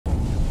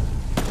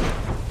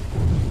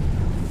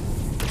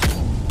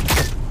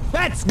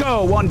Let's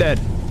go. One dead.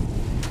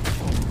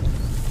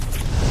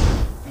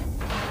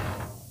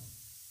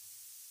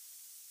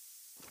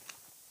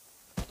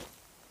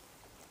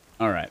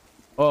 All right.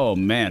 Oh,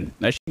 man.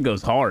 That shit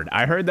goes hard.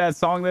 I heard that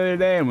song the other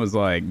day and was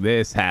like,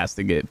 this has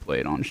to get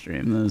played on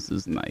stream. This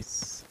is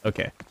nice.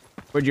 Okay.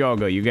 Where'd you all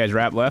go? You guys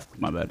wrap left?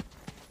 My bad.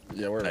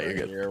 Yeah, we're right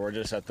here. We're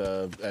just at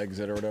the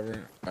exit or whatever.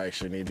 I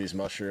actually need these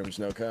mushrooms,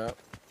 no cap.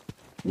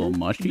 Little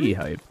mushy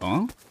hype,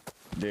 huh?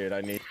 Dude,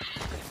 I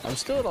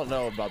still don't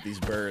know about these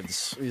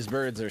birds. These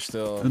birds are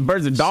still... The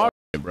birds are dog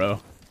shit, bro.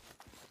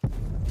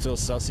 Still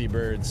sussy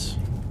birds.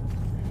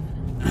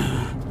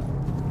 I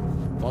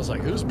was like,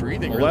 who's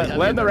breathing really heavy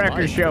let in the their record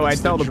mind? show I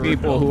It's tell the the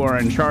people who are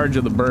in charge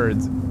of the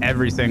birds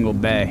every single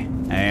day.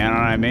 Hey, you know what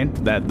I mean?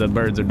 That the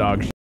birds are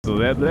dog shit. So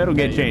that'll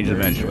get changed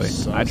eventually.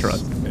 I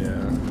trust.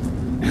 Yeah.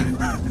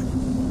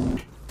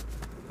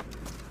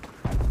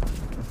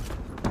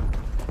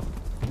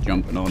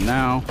 Jumping on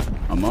now.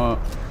 I'm up.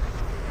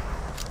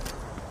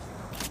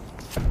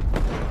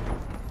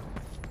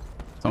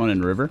 Someone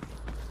in river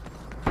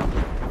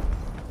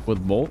with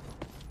bolt.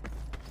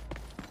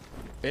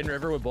 In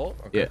river with bolt?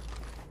 Okay. Yeah.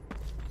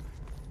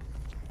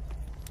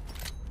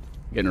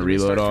 Getting a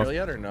reload off.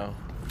 Yet or no?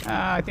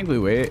 I think we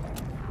wait.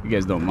 You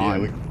guys don't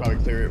mind. Yeah, we can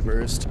probably clear it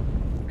first.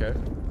 Okay.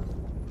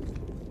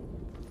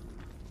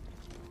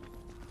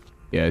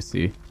 Yeah, I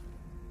see.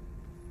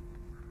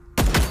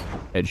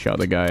 Headshot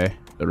the guy.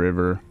 The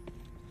river.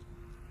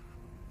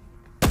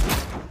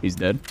 He's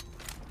dead.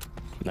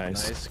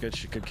 Nice. Nice.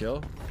 Good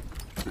kill.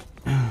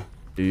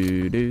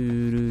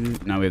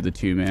 Now we have the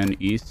 2-man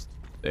east.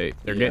 They're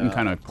getting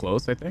kind of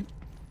close, I think.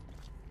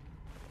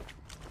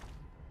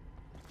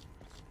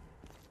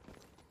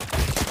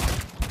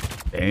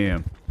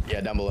 Damn.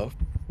 Yeah, down below.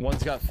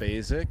 One's got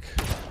phasic.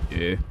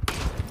 Yeah.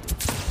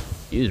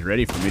 He's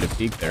ready for me to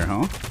peek there,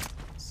 huh?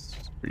 It's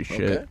pretty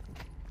shit. Okay.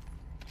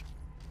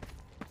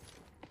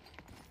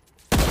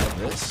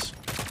 This.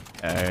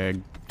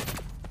 Tagged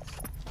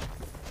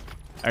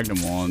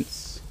him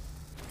once.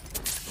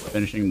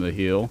 Finishing the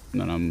heal,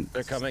 and then I'm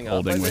They're coming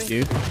holding up, with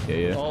you.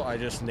 Yeah. Oh, I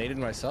just naded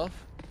myself.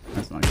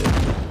 That's not good.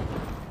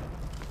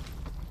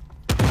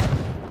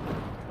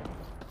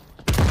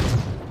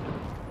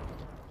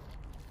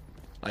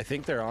 I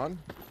think they're on.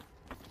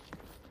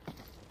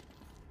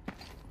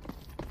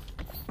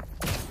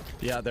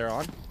 Yeah, they're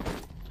on.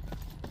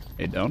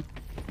 Hey, down.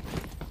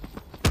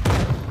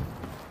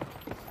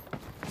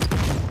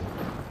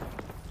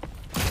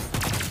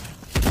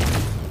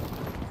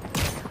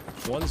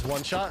 One's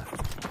one shot.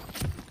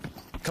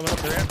 Coming up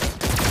the ramp.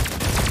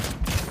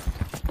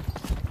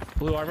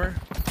 Blue armor.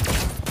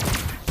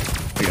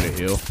 I gotta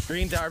heal.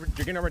 Green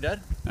armor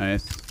dead.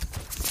 Nice.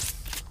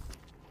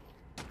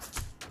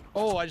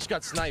 Oh, I just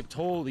got sniped.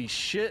 Holy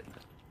shit.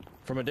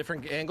 From a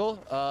different angle.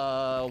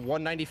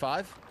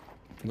 195.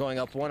 I'm going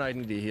up one. I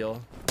need to heal.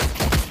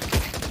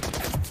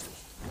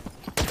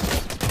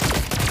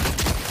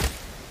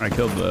 I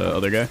killed the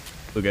other guy.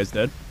 Blue guy's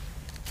dead.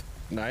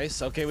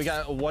 Nice. Okay, we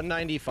got a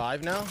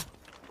 195 now.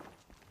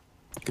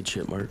 Good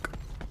shit, Mark.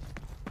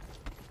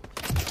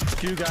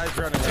 Two guys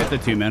running Hit up. the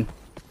 2-man.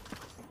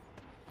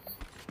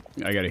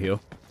 I gotta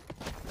heal.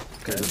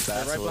 Okay, There's a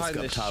right basilisk behind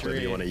up this top if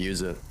tree. you want to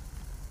use it.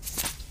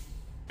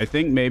 I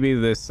think maybe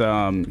this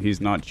he's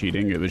not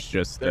cheating. It was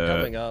just They're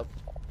coming up.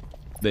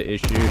 the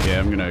issue. Yeah,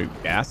 I'm gonna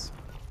gas.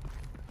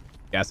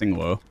 Gassing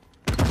low.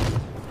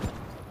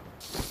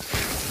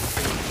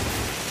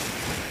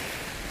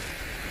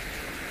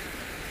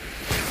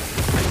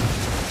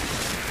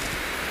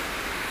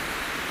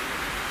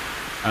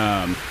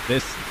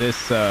 This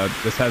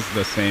has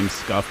the same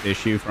scuff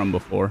issue from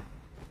before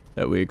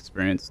that we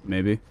experienced,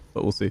 maybe,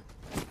 but we'll see.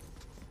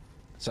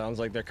 Sounds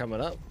like they're coming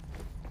up.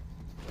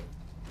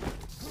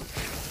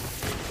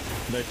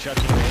 They're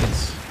chucking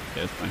nades.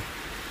 Yeah, it's fine.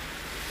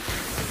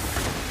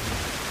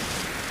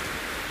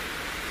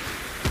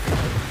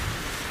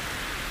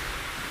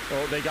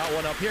 Oh, they got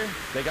one up here.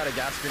 They got a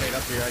gas grenade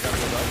up here. I got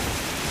one up.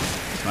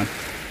 It's fine.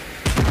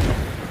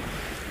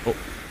 Oh,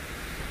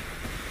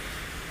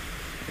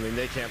 I mean,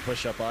 they can't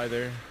push up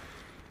either.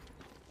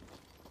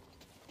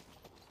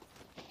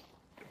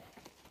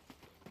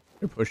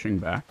 they're pushing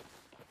back.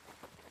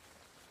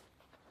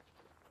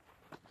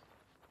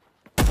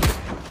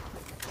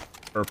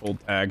 Purple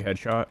tag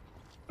headshot.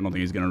 I don't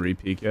think he's gonna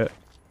re-peek yet.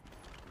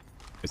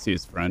 I see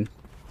his friend.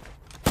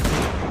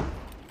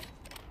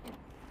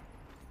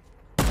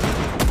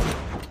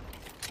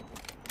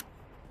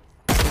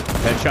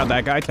 Headshot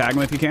that guy. Tag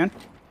him if you can.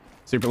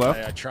 Super low.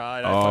 I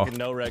tried. Oh. I fucking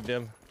no-regged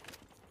him.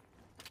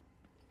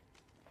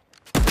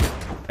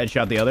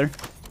 Headshot the other.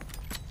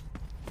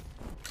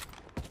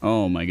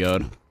 Oh my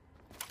god.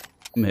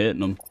 I'm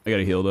hitting him. I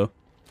gotta heal though.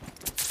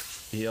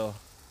 Heal.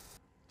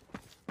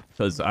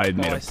 Because I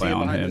made a play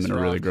on him in a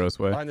really gross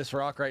way. Behind this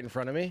rock right in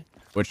front of me.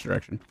 Which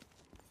direction?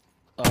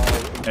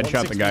 Headshot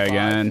Headshot the guy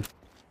again.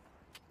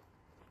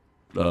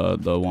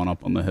 The one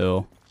up on the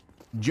hill.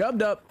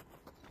 Jumped up.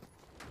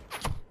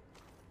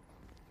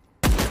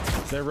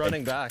 They're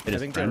running back. I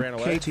think they friend. ran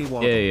away.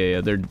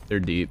 Yeah. They're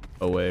deep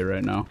away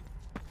right now.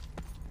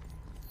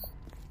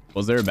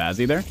 Was there a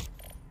Bazzy there?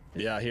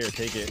 Yeah, here,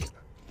 take it.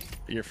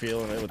 You're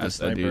feeling it with the That's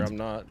that sniper. dude. I'm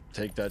not.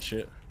 Take that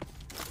shit.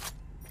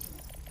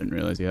 Didn't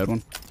realize you had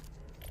one.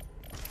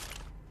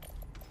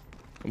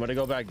 I'm gonna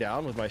go back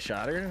down with my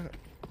shatter.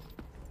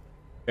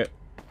 Okay.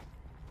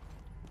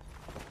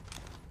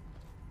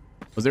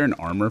 Was there an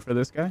armor for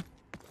this guy?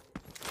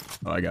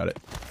 Oh, I got it.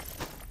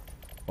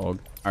 Fog.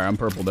 All right, I'm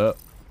purpled up.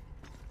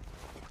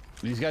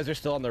 These guys are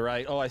still on the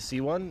right. Oh, I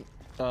see one.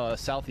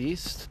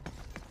 Southeast.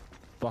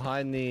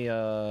 Behind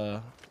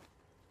the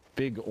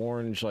big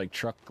orange like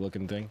truck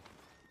looking thing.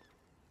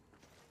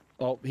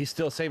 Oh, he's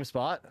still same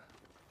spot.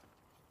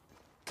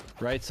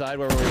 Right side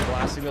where we were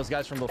blasting those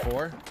guys from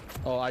before.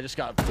 Oh, I just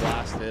got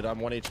blasted. I'm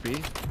 1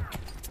 HP.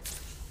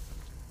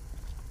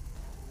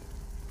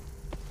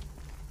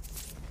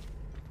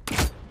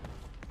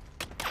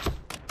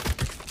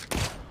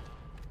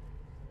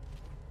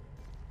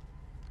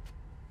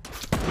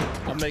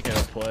 I'm making a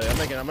play.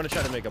 I'm gonna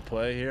try to make a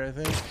play here, I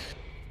think.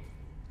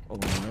 Oh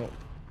no.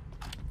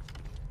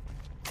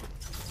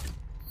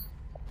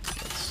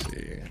 Let's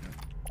see.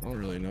 I don't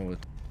really know what.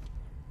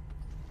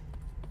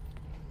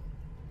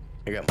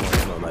 I got more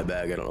ammo in my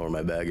bag. I don't know where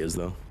my bag is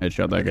though.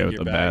 Headshot that guy with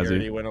the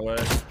Already bazzy. went away.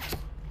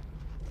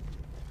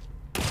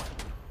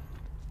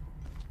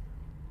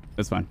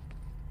 That's fine.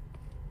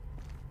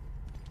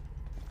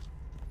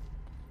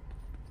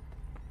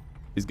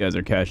 These guys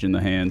are cashing the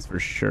hands for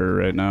sure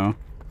right now.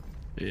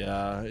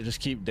 Yeah, just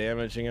keep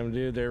damaging them,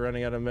 dude. They're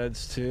running out of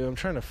meds too. I'm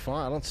trying to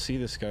find. I don't see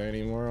this guy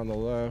anymore on the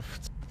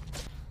left.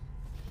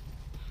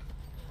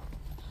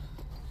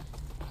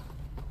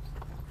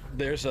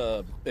 There's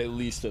at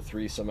least a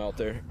threesome out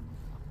there.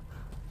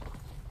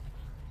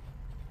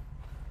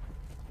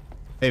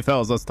 Hey,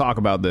 fellas, let's talk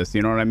about this.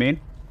 You know what I mean?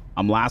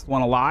 I'm last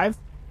one alive.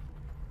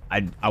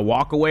 I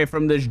walk away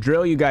from this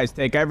drill. You guys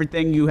take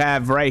everything you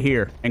have right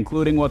here,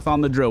 including what's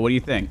on the drill. What do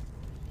you think?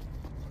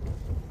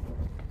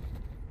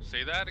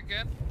 Say that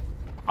again?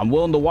 I'm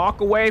willing to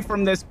walk away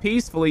from this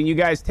peacefully, and you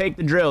guys take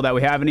the drill that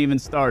we haven't even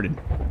started.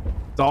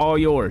 It's all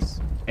yours.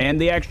 And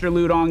the extra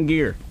loot on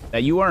gear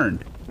that you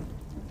earned.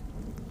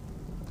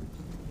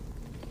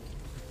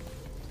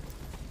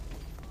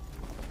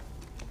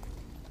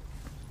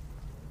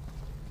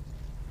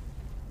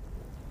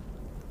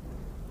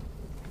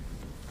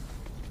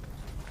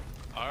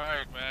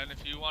 Alright, man.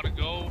 If you want to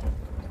go,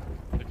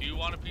 if you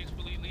want to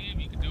peacefully leave,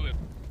 you can do it.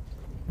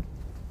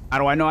 How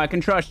do I know I can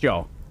trust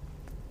y'all?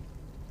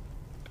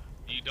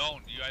 You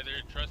don't. You either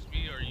trust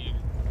me or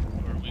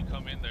we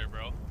come in there,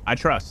 bro. I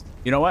trust.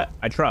 You know what?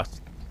 I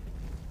trust.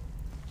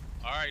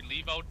 Alright,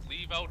 leave out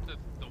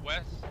the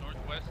west,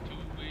 northwest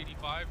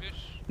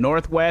 285-ish.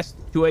 Northwest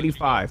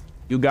 285.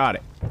 You got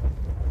it.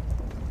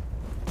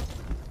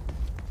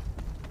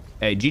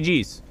 Hey,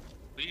 GG's.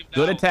 Leave now.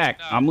 Good attack.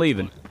 Leave now. I'm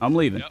leaving. I'm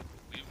leaving. Yep,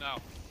 leave now.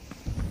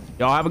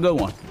 Y'all have a good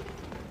one.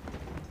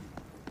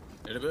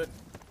 In a bit.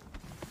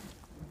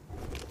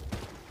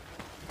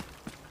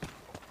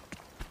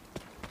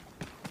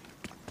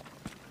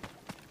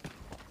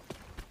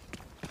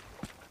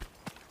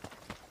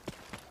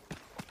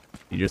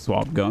 You just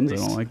swap guns. I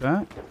don't like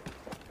that.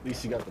 At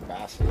least you got the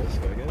basilisk,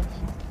 I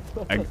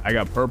guess. I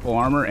got purple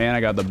armor and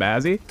I got the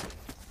bazzy.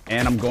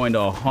 And I'm going to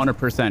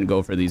 100%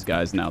 go for these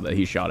guys now that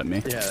he shot at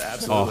me. Yeah,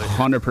 absolutely.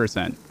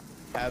 100%.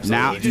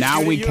 Absolutely.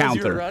 Now we shooting you as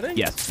you were counter. running?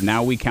 Yes,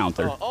 now we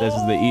counter. This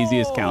is the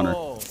easiest counter.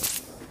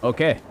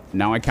 Okay,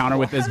 now I counter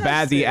with this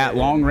bazzy at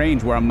long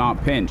range where I'm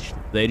not pinched.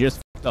 They just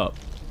f***ed up.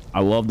 I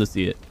love to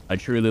see it. I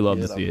truly love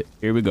to see it.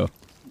 Here we go.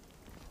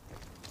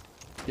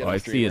 Oh, I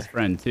see his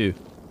friend too.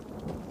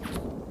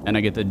 And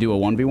I get to do a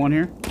 1v1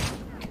 here.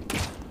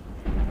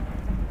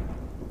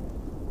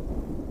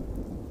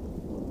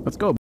 Let's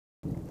go.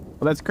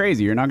 Well, that's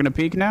crazy. You're not going to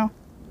peek now?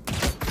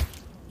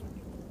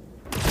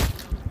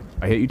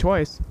 I hit you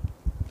twice.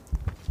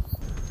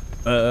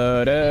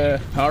 All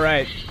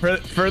right.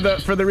 For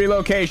the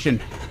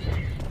relocation.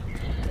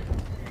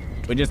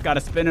 We just got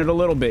to spin it a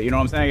little bit. You know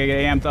what I'm saying? I get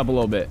amped up a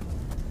little bit.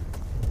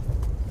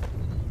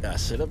 Yeah,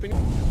 sit up in.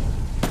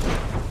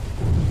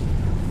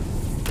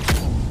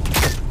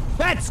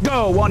 Let's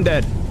go. One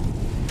dead.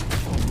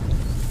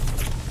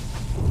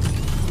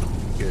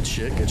 Good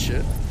shit. Good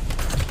shit.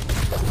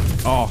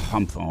 Oh,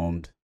 I'm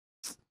foamed.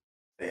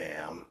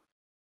 Damn.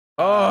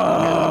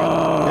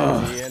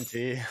 Oh,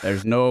 TNT.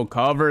 there's no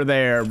cover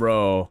there,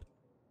 bro.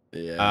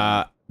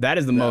 Yeah. That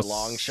is the That most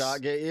long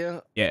shot get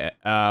you? Yeah.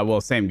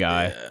 Well, same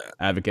guy. Yeah.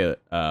 Advocate,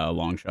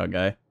 long shot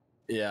guy.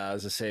 Yeah, it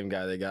was the same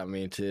guy that got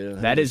me too.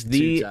 That He is just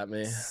the toots at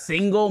me.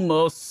 single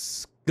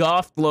most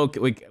scuffed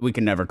we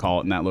can never call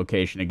it in that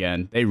location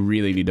again. They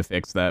really need to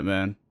fix that,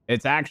 man.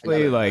 It's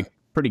actually like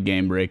pretty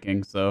game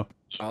breaking. So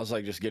I was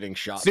like just getting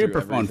shot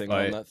Super through fun everything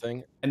fight. on that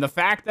thing. and the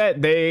fact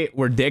that they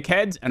were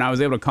dickheads and I was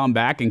able to come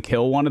back and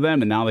kill one of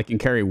them and now they can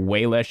carry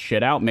way less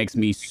shit out makes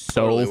me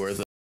so Totally worth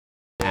it.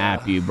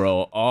 happy,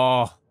 bro.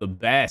 Oh, the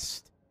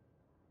best.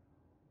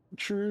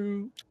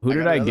 True. Who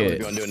did I got another one.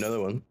 get? Go and do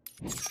another one.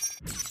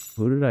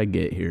 Who did I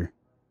get here?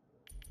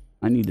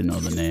 I need to know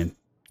the name.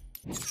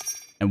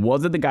 And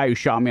was it the guy who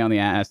shot me on the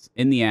ass,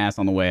 in the ass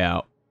on the way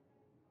out?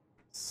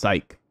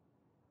 Psych.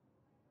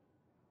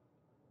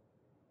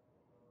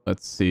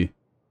 Let's see.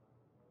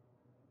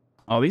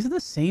 Oh, these are the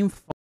same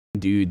fucking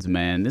dudes,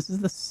 man. This is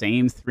the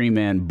same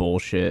 3-man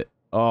bullshit.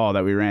 Oh,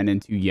 that we ran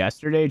into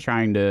yesterday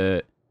trying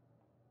to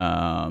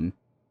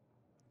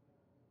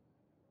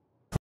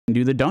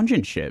do the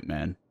dungeon shit,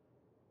 man.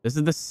 This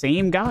is the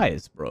same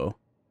guys, bro.